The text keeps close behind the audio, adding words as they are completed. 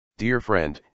Dear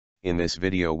friend, in this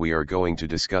video we are going to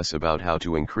discuss about how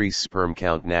to increase sperm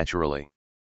count naturally.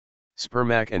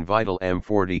 Spermac and Vital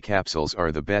M-40 capsules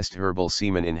are the best herbal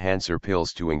semen enhancer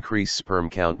pills to increase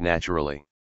sperm count naturally.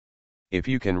 If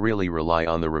you can really rely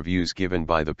on the reviews given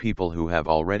by the people who have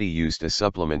already used a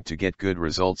supplement to get good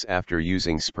results after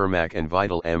using Spermac and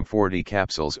Vital M-40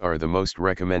 capsules are the most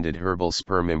recommended herbal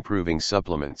sperm improving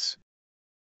supplements.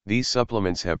 These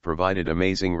supplements have provided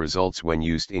amazing results when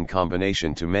used in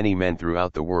combination to many men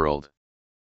throughout the world.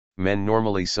 Men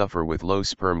normally suffer with low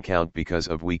sperm count because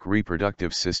of weak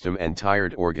reproductive system and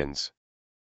tired organs.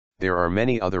 There are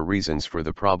many other reasons for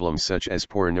the problem, such as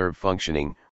poor nerve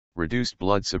functioning, reduced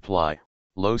blood supply,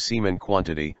 low semen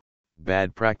quantity,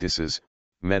 bad practices,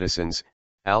 medicines,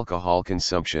 alcohol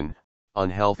consumption,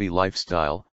 unhealthy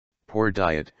lifestyle, poor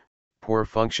diet, poor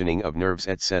functioning of nerves,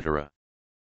 etc.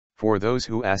 For those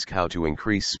who ask how to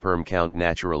increase sperm count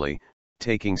naturally,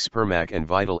 taking Spermac and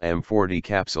Vital M-40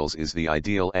 capsules is the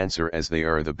ideal answer, as they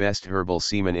are the best herbal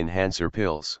semen enhancer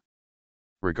pills.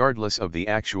 Regardless of the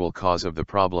actual cause of the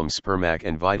problem, Spermac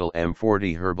and Vital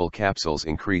M-40 herbal capsules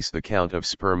increase the count of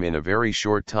sperm in a very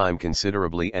short time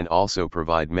considerably, and also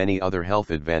provide many other health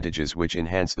advantages which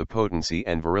enhance the potency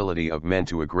and virility of men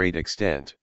to a great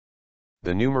extent.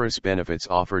 The numerous benefits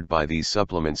offered by these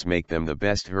supplements make them the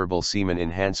best herbal semen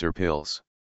enhancer pills.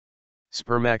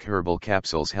 Spermac herbal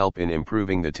capsules help in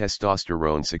improving the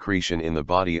testosterone secretion in the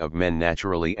body of men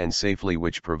naturally and safely,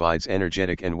 which provides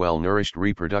energetic and well-nourished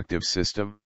reproductive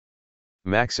system.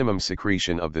 Maximum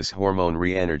secretion of this hormone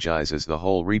re-energizes the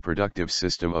whole reproductive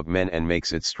system of men and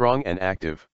makes it strong and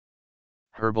active.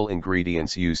 Herbal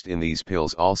ingredients used in these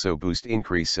pills also boost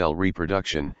increased cell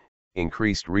reproduction.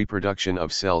 Increased reproduction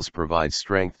of cells provides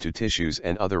strength to tissues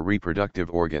and other reproductive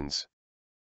organs.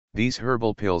 These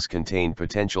herbal pills contain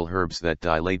potential herbs that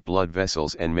dilate blood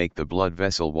vessels and make the blood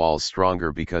vessel walls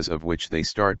stronger, because of which they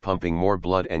start pumping more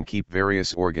blood and keep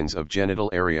various organs of genital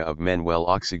area of men well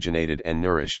oxygenated and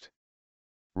nourished.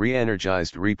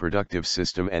 Re-energized reproductive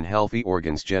system and healthy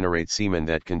organs generate semen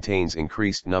that contains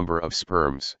increased number of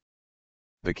sperms.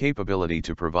 The capability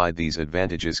to provide these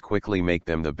advantages quickly make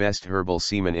them the best herbal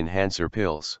semen enhancer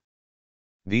pills.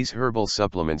 These herbal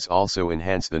supplements also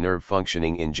enhance the nerve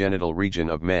functioning in genital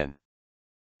region of men.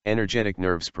 Energetic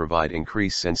nerves provide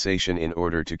increased sensation in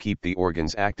order to keep the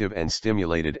organs active and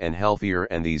stimulated and healthier,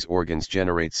 and these organs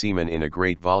generate semen in a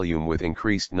great volume with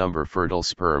increased number fertile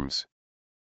sperms.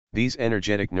 These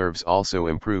energetic nerves also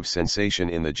improve sensation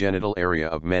in the genital area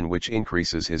of men, which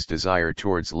increases his desire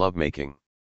towards lovemaking.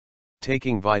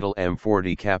 Taking Vital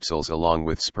M-40 capsules along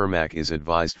with Spermac is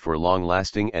advised for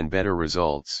long-lasting and better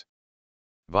results.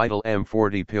 Vital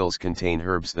M-40 pills contain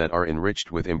herbs that are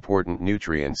enriched with important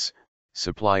nutrients.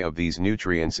 Supply of these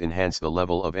nutrients enhance the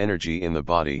level of energy in the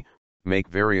body, make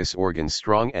various organs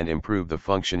strong, and improve the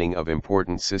functioning of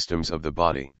important systems of the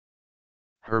body.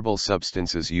 Herbal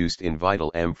substances used in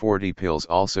Vital M-40 pills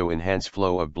also enhance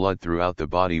flow of blood throughout the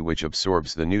body, which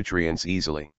absorbs the nutrients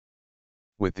easily.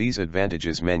 With these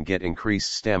advantages, men get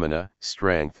increased stamina,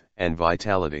 strength, and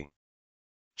vitality.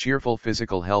 Cheerful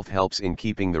physical health helps in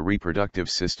keeping the reproductive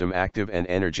system active and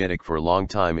energetic for a long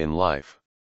time in life.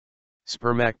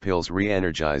 Spermac pills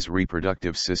re-energize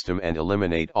reproductive system and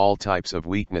eliminate all types of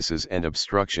weaknesses and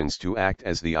obstructions to act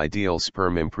as the ideal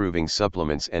sperm improving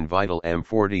supplements, and Vital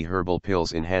M-40 herbal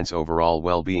pills enhance overall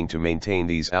well-being to maintain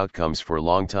these outcomes for a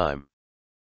long time.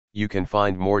 You can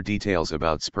find more details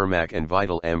about Spermac and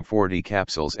Vital M-40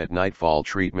 capsules at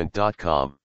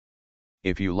nightfalltreatment.com.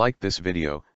 If you liked this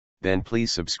video, then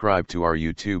please subscribe to our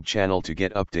YouTube channel to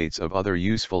get updates of other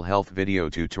useful health video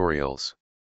tutorials.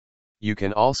 You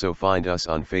can also find us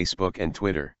on Facebook and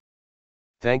Twitter.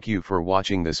 Thank you for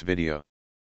watching this video.